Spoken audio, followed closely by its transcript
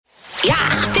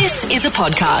Yeah. This is a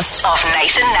podcast of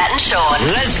Nathan, Nat and Sean.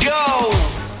 Let's go!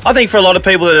 I think for a lot of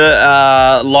people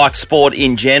that like sport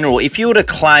in general, if you were to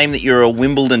claim that you're a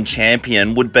Wimbledon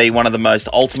champion, would be one of the most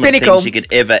ultimate things you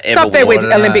could ever It's up there with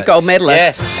Olympic gold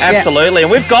medalist. Yeah, absolutely.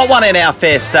 And we've got one in our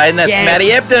fair state, and that's Matty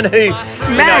Ebden, who you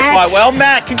know quite well.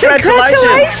 Matt,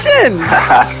 congratulations.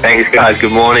 Thanks, guys.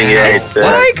 Good morning. Yeah, it's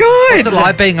Very good. What's it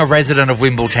like being a resident of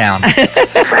Wimbledon?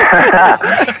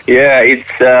 yeah,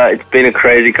 it's been a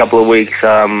crazy couple of weeks.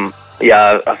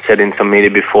 I've said in some media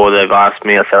before, they've asked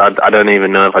me, I said, I don't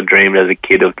even know if I dreamed as a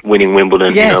kid of winning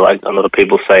Wimbledon. Yeah. You know, like a lot of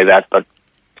people say that, but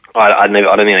I don't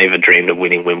think I ever dreamed of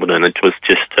winning Wimbledon. It was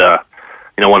just,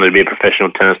 wanted to be a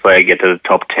professional tennis player, get to the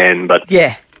top 10, but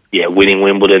winning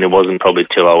Wimbledon, it wasn't probably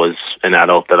till I was an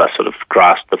adult that I sort of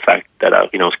grasped the fact that I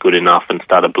was good enough and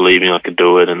started believing I could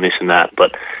do it and this and that,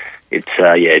 but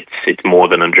it's more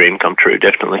than a dream come true,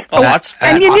 definitely.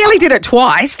 And you nearly did it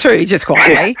twice too, just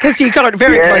quietly, because you got it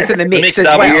very close in the mix as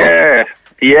well.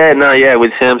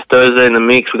 With Sam Stosur in the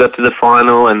mix, we got to the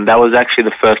final, and that was actually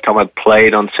the first time I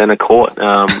played on centre court,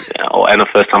 and the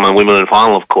first time on Wimbledon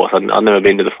final, of course. I'd never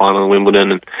been to the final in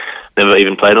Wimbledon and never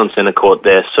even played on centre court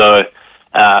there. So,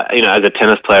 as a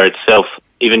tennis player itself,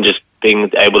 even just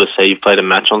being able to say you've played a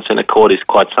match on centre court is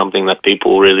quite something that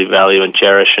people really value and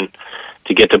cherish, and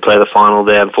to get to play the final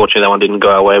there. Unfortunately, that one didn't go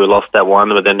our way. We lost that one,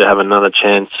 but then to have another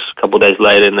chance a couple of days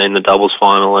later in the doubles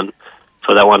final, and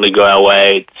for that one to go our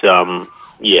way,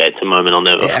 it's a moment I'll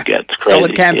never forget. It's crazy.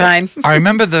 Solid campaign. Yeah. I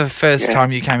remember the first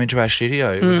time you came into our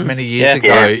studio. It was many years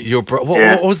ago.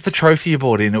 What was the trophy you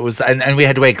brought in? It was, and we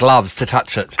had to wear gloves to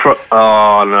touch it.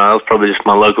 That was probably just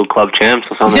my local club champs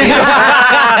or something. You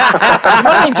might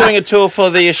have been doing a tour for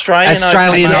the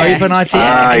Australian Open, I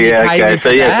think. So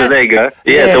there you go.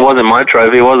 Yeah, it wasn't my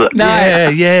trophy, was it?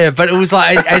 No, but it was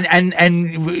like, and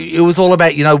it was all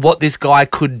about what this guy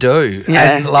could do,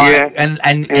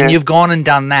 and you've gone and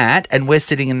done that, and we're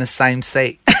sitting in the same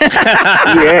seat.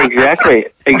 Exactly.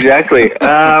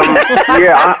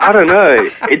 I don't know.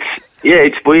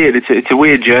 It's weird. It's a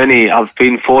weird journey. I've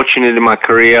been fortunate in my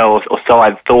career, or so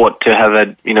I've thought, to have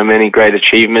had many great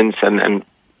achievements and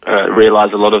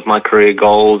realize a lot of my career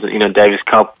goals. Davis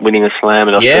Cup, winning a slam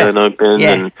at Australian Open,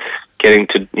 and getting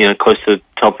to close to the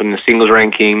top in the singles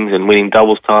rankings, and winning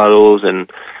doubles titles,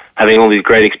 and having all these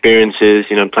great experiences.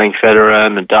 Playing Federer,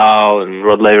 and Nadal, and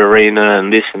Rod Laver Arena,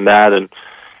 and this and that, and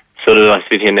sort of I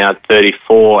sit here now at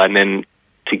 34, and then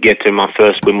to get to my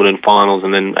first Wimbledon finals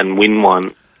and win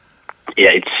one.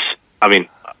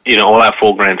 All our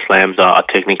 4 Grand Slams are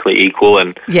technically equal,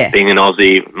 and being an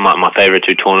Aussie, my favourite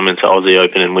 2 tournaments are Aussie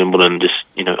Open and Wimbledon. Just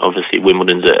obviously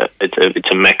Wimbledon's it's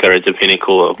a mecca, it's a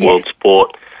pinnacle of world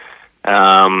sport.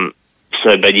 To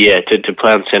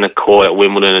play on centre court at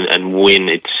Wimbledon and win,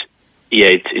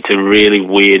 it's a really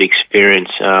weird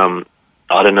experience. I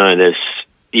don't know.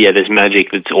 There's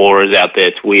magic. There's auras out there.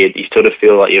 It's weird. You sort of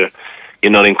feel like you're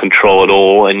not in control at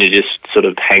all, and you're just sort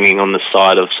of hanging on the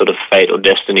side of sort of fate or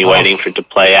destiny, waiting for it to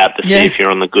play out to see if you're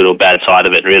on the good or bad side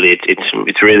of it. Really,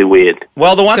 it's really weird.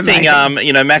 Well, the one thing,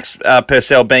 Max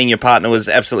Purcell being your partner was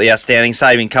absolutely outstanding,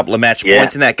 saving a couple of match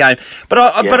points in that game.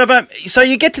 But so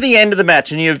you get to the end of the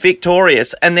match and you're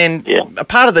victorious, and then a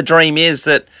part of the dream is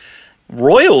that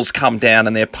royals come down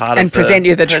and they're part of present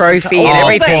you the trophy and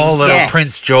everything. Poor little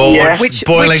Prince George,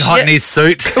 boiling hot in his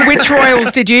suit. Which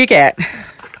royals did you get?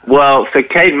 Well, so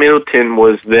Kate Middleton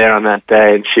was there on that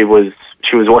day, and she was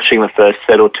watching the first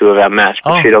set or two of our match,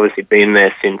 but she'd obviously been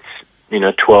there since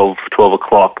 12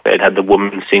 o'clock. They'd had the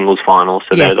women's singles final,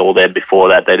 so they were all there before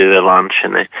that. They did their lunch,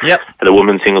 and they had the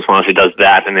women's singles final. She does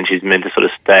that, and then she's meant to sort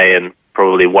of stay and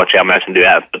probably watch our match and do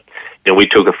that. But we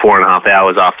took her 4.5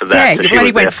 hours after that. Yeah, so you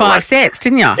only went 5 sets,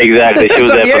 didn't you? Exactly. She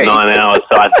was there for 9 hours,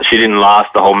 so she didn't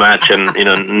last the whole match, and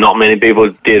not many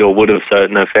people did or would have. So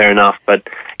fair enough. But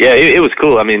it was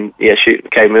cool. I mean,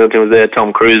 Kate Middleton was there,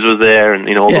 Tom Cruise was there, and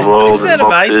all the royals and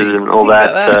boxes and all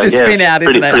that. It's a spin out,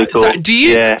 isn't it? Pretty cool. So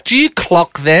do you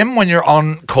clock them when you're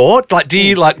on court? Like, do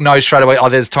you know straight away? Oh,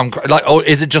 there's Tom Cruise. Like, or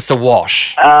is it just a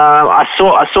wash? I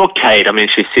saw Kate. I mean,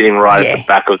 she's sitting right at the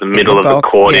back of the middle of the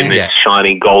court in this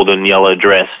shiny golden yellow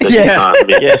dress.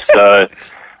 So,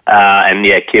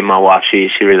 Kim, my wife, she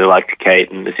really liked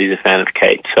Kate, and she's a fan of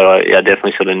Kate. So I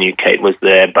definitely sort of knew Kate was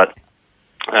there. But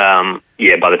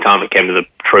by the time it came to the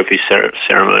trophy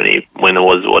ceremony, when it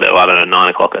was 9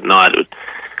 o'clock at night, it was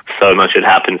so much had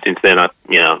happened since then. I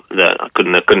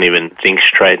couldn't even think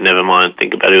straight. Never mind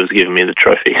think about who was giving me the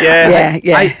trophy. Yeah.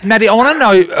 Hey, Maddie, I want to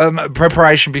know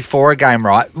preparation before a game,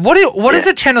 right? What does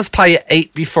a tennis player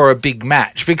eat before a big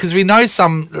match? Because we know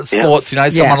some sports,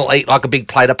 someone will eat like a big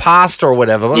plate of pasta or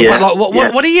whatever. Yeah. But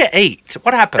what do you eat?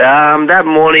 What happens? That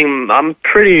morning, I'm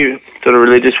pretty sort of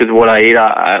religious with what I eat.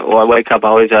 I wake up, I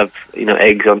always have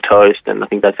eggs on toast, and I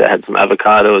think I had some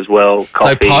avocado as well.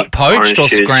 Coffee, so poached or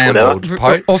scrambled?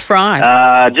 Or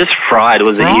fried? Just fried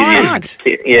was the easiest.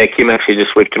 Yeah, Kim actually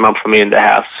just whipped them up for me in the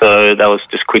house, so that was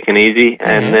just quick and easy.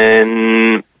 And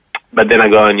then I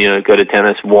go and go to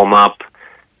tennis, warm up.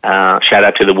 Shout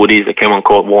out to the Woodies that came on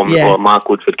court, or Mark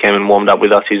Woodford came and warmed up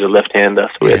with us. He's a left-hander,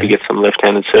 so we had to get some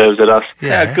left-handed serves at us.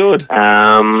 Yeah, good. So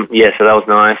that was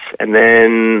nice. And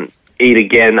then eat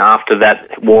again after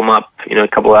that warm-up, a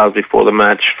couple of hours before the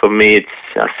match. For me, it's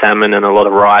salmon and a lot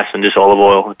of rice and just olive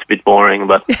oil. It's a bit boring,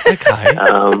 but... Okay.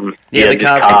 the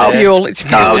carbs. It's fuel. It's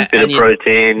fuel. Carbs, bit of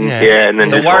protein, and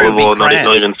then just worry olive oil,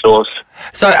 not even sauce.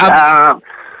 So, a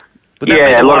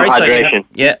lot of hydration.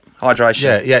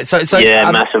 Hydration. Yeah. So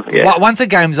massive. Yeah. Once the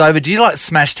game's over, do you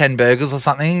smash 10 burgers or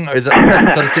something, or is it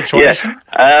that sort of situation?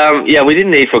 We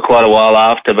didn't eat for quite a while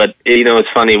after, but it's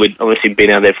funny. We'd obviously been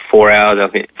out there for 4 hours. I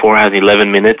think 4 hours and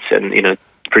 11 minutes, and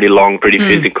pretty long, pretty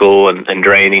physical, and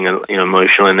draining, and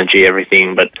emotional energy,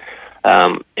 everything. But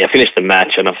I finished the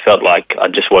match, and I felt like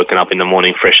I'd just woken up in the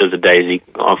morning fresh as a daisy,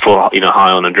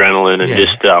 high on adrenaline, and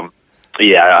just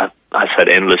I just had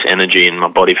endless energy, and my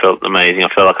body felt amazing. I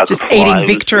felt like I just could fly. Eating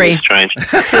victory. It was strange.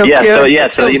 So they gave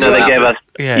us.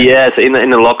 So in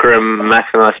the locker room, Max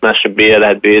and I smashed a beer. They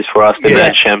had beers for us. They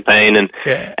had champagne, and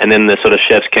then the sort of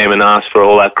chefs came and asked for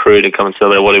all our crew to come and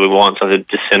celebrate. What do we want? So I said,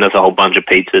 just send us a whole bunch of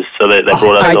pizzas. So they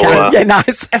brought us all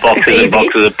nice. boxes and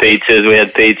boxes of pizzas. We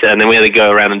had pizza, and then we had to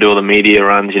go around and do all the media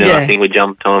runs. I think we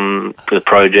jumped on the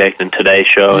project and Today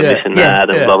Show and this and that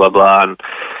and blah blah blah and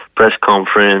press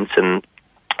conference and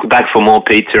back for more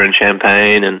pizza and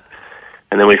champagne, and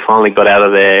then we finally got out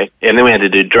of there, and then we had to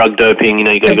do drug doping.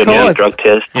 You got to go down a drug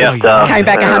test. Came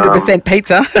back 100%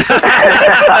 pizza.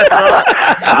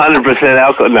 100%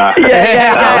 alcohol. No.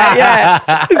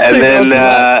 Yeah. And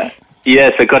then so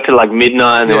it got to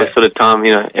midnight, and there was sort of time.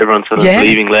 Everyone sort of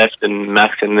leaving left, and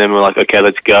Max and them were like, "Okay,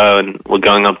 let's go," and we're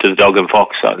going up to the Dog and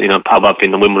Fox, pub up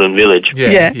in the Wimbledon Village.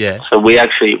 Yeah. So we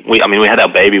had our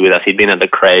baby with us. He'd been at the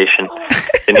creche, and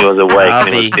he was awake.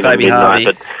 Harvey, and it was baby midnight,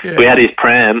 Harvey. But we had his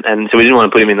pram, and so we didn't want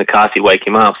to put him in the car seat, wake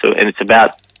him up. And it's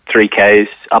about 3 k's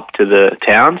up to the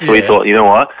town. So we thought, you know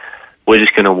what, we're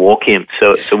just going to walk him.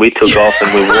 So we took off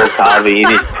and we walked Harvey in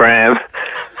his pram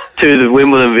to the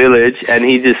Wimbledon Village, and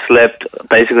he just slept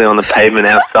basically on the pavement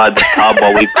outside the pub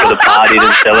while we sort of partied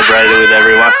and celebrated with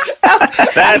everyone.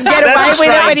 Get away with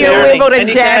it when you're a Wimbledon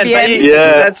champion.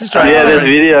 That's Australian. Yeah, there's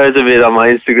videos of it on my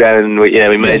Instagram, and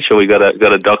we made sure we got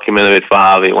a document of it for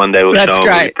Harvey. One day we'll show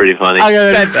him. It's pretty funny. Oh,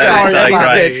 yeah, that's so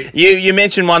great. You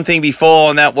mentioned one thing before,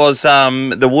 and that was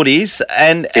the Woodies,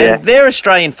 and they're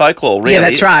Australian folklore, really. Yeah,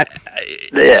 that's right.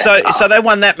 So they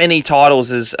won that many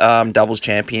titles as doubles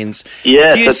champions.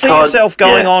 Yeah. Do you see yourself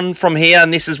going on from here,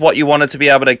 and this is what you wanted to be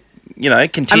able to,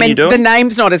 continue doing? The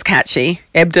name's not as catchy.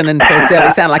 Ebden and Purcell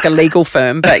sound like a legal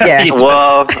firm, but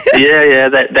Well,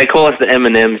 they call us the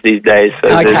M&Ms these days, so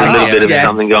there's a little bit of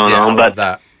something going on. But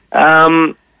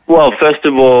well, first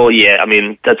of all,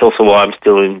 that's also why I'm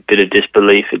still in a bit of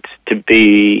disbelief. It's to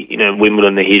be,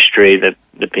 Wimbledon, the history, the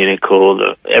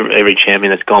pinnacle, every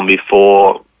champion that's gone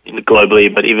before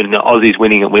globally, but even the Aussies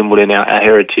winning at Wimbledon, our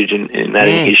heritage in that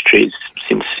in history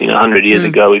since 100 years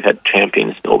ago, we've had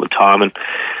champions all the time, and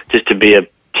just to be a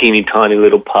teeny tiny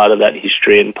little part of that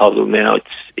history and puzzle now,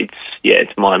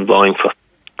 it's mind blowing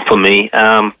for me.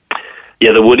 The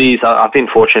Woodies, I've been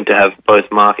fortunate to have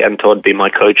both Mark and Todd be my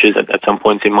coaches at some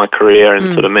points in my career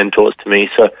and sort of mentors to me.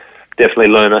 So definitely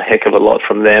learn a heck of a lot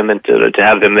from them, and to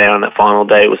have them there on that final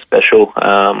day was special.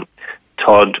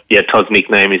 Todd's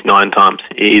nickname is 9 times.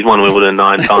 He's won Wimbledon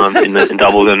 9 times in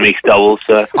doubles and mixed doubles.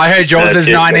 So I heard yours is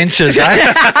 9 inches,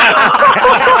 eh?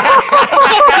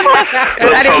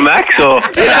 From Max, or?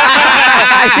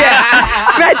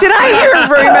 Matt, did I hear a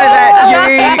rumour that you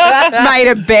made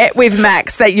a bet with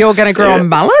Max that you're going to grow a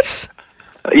mullet?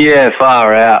 Yeah,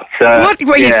 far out. So what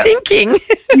were you thinking?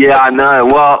 Yeah, I know.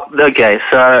 Well, okay,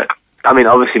 so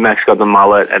obviously Max got the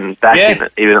mullet, and back in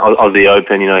even Aussie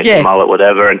Open, the mullet,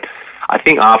 whatever, and I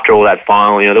think after all that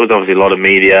final, there was obviously a lot of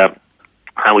media.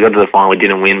 We got to the final, we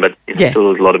didn't win, but still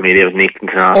was a lot of media with Nick and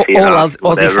Kanasi. All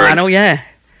Aussie final, So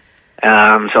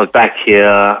I was back here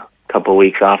a couple of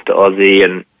weeks after Aussie,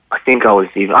 and I think I was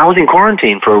in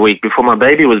quarantine for a week before my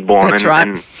baby was born. That's right.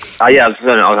 I had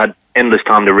endless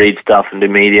time to read stuff and do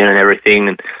media and everything.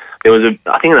 And there was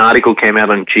I think an article came out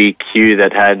on GQ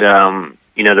that had,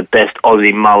 the best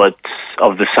Aussie mullets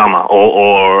of the summer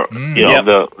or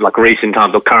the like recent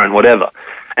times or current, whatever.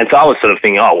 And so I was sort of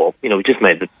thinking, we just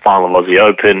made the final of Aussie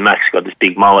Open. Max got this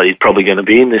big mullet. He's probably going to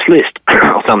be in this list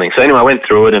or something. So anyway, I went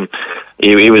through it, and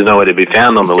he was nowhere to be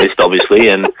found on the list, obviously.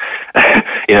 And,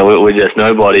 we're just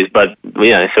nobodies. But, so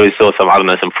we saw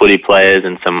some footy players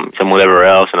and some whatever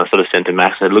else. And I sort of sent to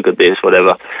Max and said, look at this,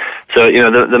 whatever. So,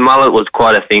 the mullet was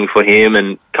quite a thing for him.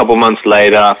 And a couple of months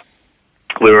later,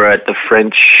 we were at the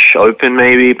French Open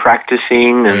maybe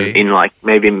practicing and in like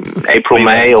maybe April,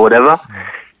 May or whatever.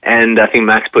 And I think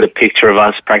Max put a picture of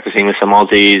us practicing with some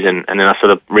Aussies, and then I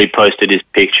sort of reposted his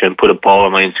picture and put a poll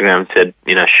on my Instagram and said,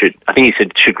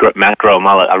 should Matt grow a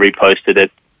mullet? I reposted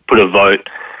it, put a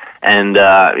vote, and,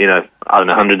 I don't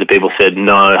know, hundreds of people said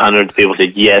no, hundreds of people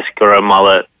said yes, grow a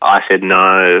mullet. I said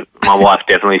no. My wife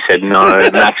definitely said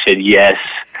no. Max said yes.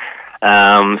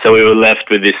 So we were left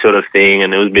with this sort of thing,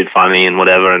 and it was a bit funny and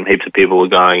whatever, and heaps of people were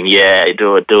going, yeah,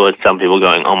 do it. Some people were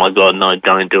going, oh my God, no,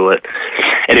 don't do it.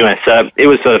 Anyway, so it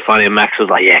was sort of funny, and Max was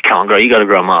like, yeah, come on, grow, you got to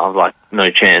grow them up. I was like,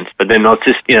 no chance. But then I was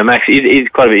just, Max, he's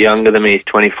quite a bit younger than me, he's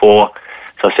 24,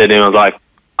 so I said to him, I was like,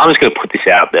 I'm just going to put this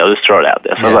out there, I'll just throw it out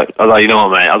there. So I was like, you know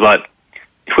what, mate, I was like,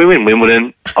 if we win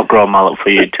Wimbledon, I'll grow a mullet for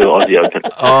you to Aussie Open.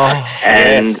 I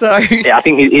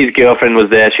think his girlfriend was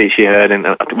there. She heard, and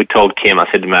we told Kim. I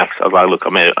said to Max, I was like, look,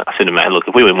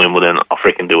 if we win Wimbledon, I'll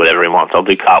freaking do whatever he wants. I'll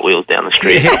do cartwheels down the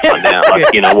street, down,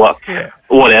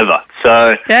 whatever.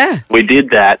 So we did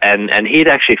that, and he'd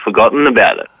actually forgotten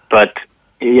about it. But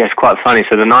it's quite funny.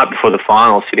 So the night before the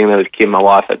final, sitting there with Kim, my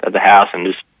wife, at the house, and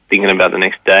just thinking about the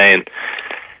next day, and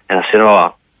I said,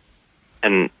 I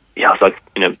was like,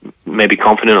 maybe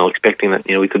confident or expecting that,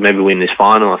 we could maybe win this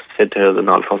final. I said to her the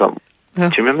night before, I was like, do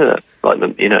you remember that? Like,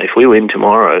 if we win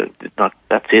tomorrow,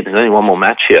 that's it. There's only one more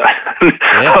match here.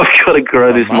 I've got to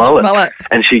grow this mullet.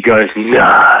 And she goes,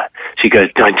 no. She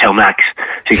goes, don't tell Max.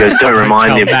 She goes, don't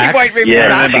remind him. He won't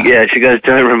remember. She goes,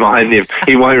 don't remind him.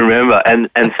 He won't remember. And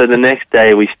so the next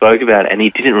day we spoke about it, and he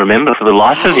didn't remember for the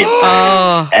life of him.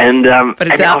 But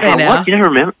it's out there now. What? You don't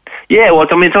remember? Yeah, well,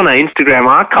 it's on the Instagram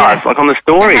archives, like on the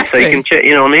story, so you can check,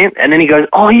 you know what I mean? And then he goes,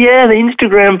 oh, yeah, the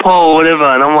Instagram poll, whatever.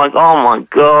 And I'm like, oh, my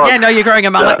God. Yeah, no, you're growing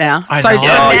a mullet now. So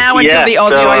now until the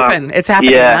Aussie Open, it's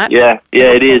happening, Matt. Yeah,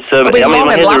 it is. So, my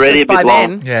hands are already a bit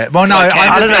long. Then. Yeah, well, no,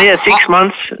 I don't know, 6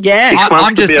 months. Yeah. 6 months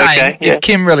I'm just saying, if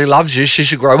Kim really loves you, she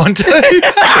should grow one too.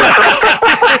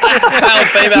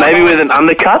 Maybe with an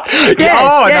undercut?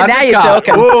 Yeah, now you're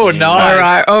talking. Oh, nice. All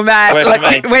right. Oh, Matt, look,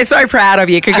 we're so proud of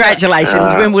you.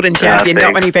 Congratulations, Wimbledon champion.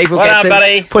 Not many people get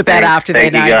to put that after their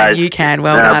name, and you can.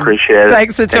 Well done. I appreciate it.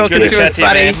 Thanks for talking to us,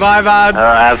 buddy. Bye, bud. All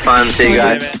right, have fun. See you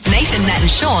guys. Nathan, Nat and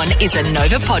Sean is a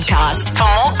Nova podcast. For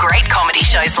more great comedy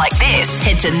shows like this,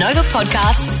 head to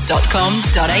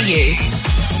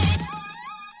novapodcasts.com.au.